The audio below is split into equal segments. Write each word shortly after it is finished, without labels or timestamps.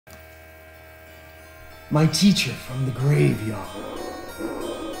My teacher from the graveyard.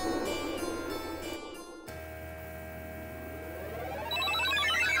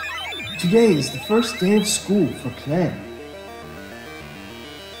 Today is the first day of school for Clay.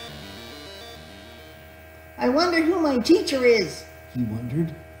 I wonder who my teacher is, He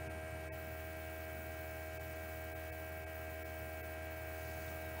wondered.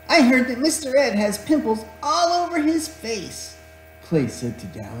 I heard that Mr. Ed has pimples all over his face. Clay said to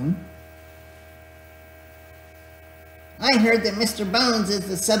Dallin. I heard that Mr. Bones is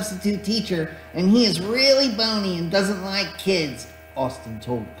the substitute teacher, and he is really bony and doesn't like kids, Austin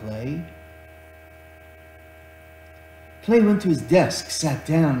told Clay. Clay went to his desk, sat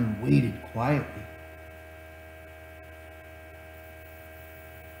down, and waited quietly.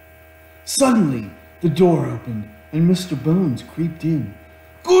 Suddenly, the door opened, and Mr. Bones creeped in.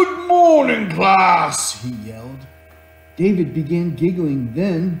 "Good morning, class!" he yelled. David began giggling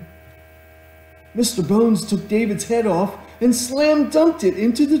then. Mr. Bones took David's head off and slam-dunked it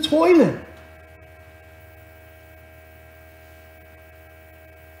into the toilet.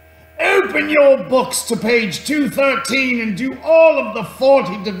 "Open your books to page 213 and do all of the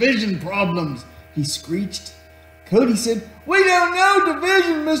 40 division problems," he screeched. Cody said, "We don't know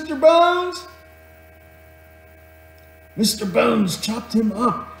division, Mr. Bones." Mr. Bones chopped him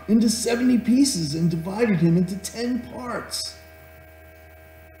up into 70 pieces and divided him into 10 parts.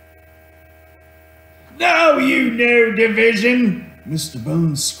 "Now you know division," Mr.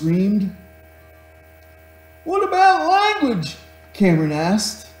 Bones screamed. "What about language?" Cameron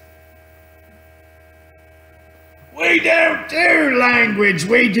asked. "We don't do language,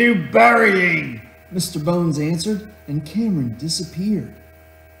 we do burying," Mr. Bones answered, and Cameron disappeared.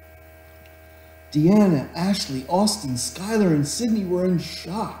 Deanna, Ashley, Austin, Skylar, and Sydney were in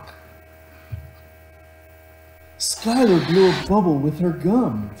shock. Skylar blew a bubble with her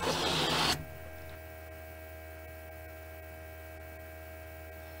gum.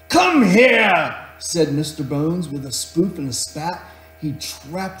 "Come here," said Mr. Bones with a spoof and a spat. He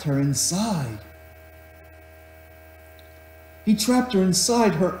trapped her inside. He trapped her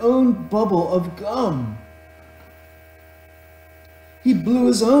inside her own bubble of gum. He blew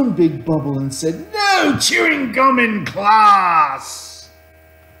his own big bubble and said, "No chewing gum in class!"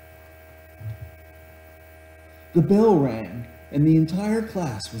 The bell rang, and the entire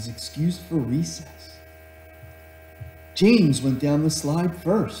class was excused for recess. James went down the slide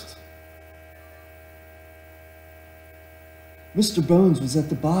first. Mr. Bones was at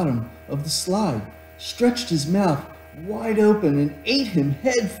the bottom of the slide, stretched his mouth wide open, and ate him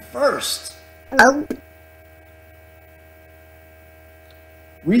head first. Oh.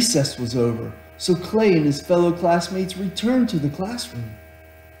 Recess was over, so Clay and his fellow classmates returned to the classroom.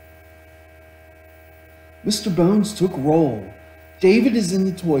 Mr. Bones took roll. David is in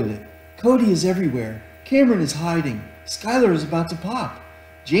the toilet. Cody is everywhere. Cameron is hiding. Skylar is about to pop.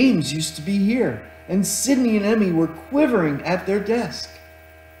 James used to be here, and Sydney and Emmy were quivering at their desk.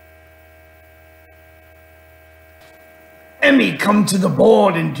 "Emmy, come to the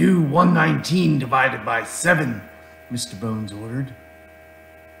board and do 119 divided by 7, Mr. Bones ordered.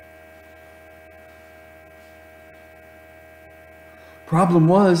 Problem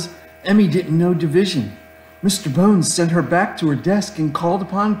was, Emmy didn't know division. Mr. Bones sent her back to her desk and called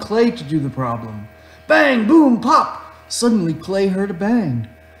upon Clay to do the problem. Bang, boom, pop! Suddenly Clay heard a bang.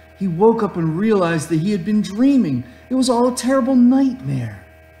 He woke up and realized that he had been dreaming. It was all a terrible nightmare.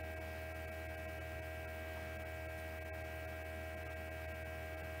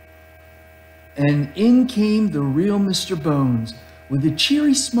 And in came the real Mr. Bones. With a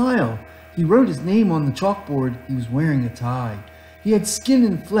cheery smile, he wrote his name on the chalkboard. He was wearing a tie. He had skin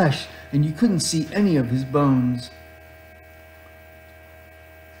and flesh, and you couldn't see any of his bones.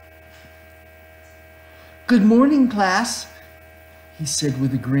 "Good morning, class," he said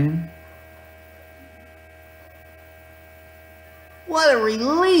with a grin. What a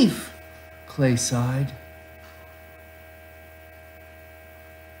relief! Clay sighed.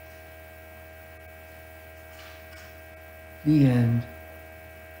 The end.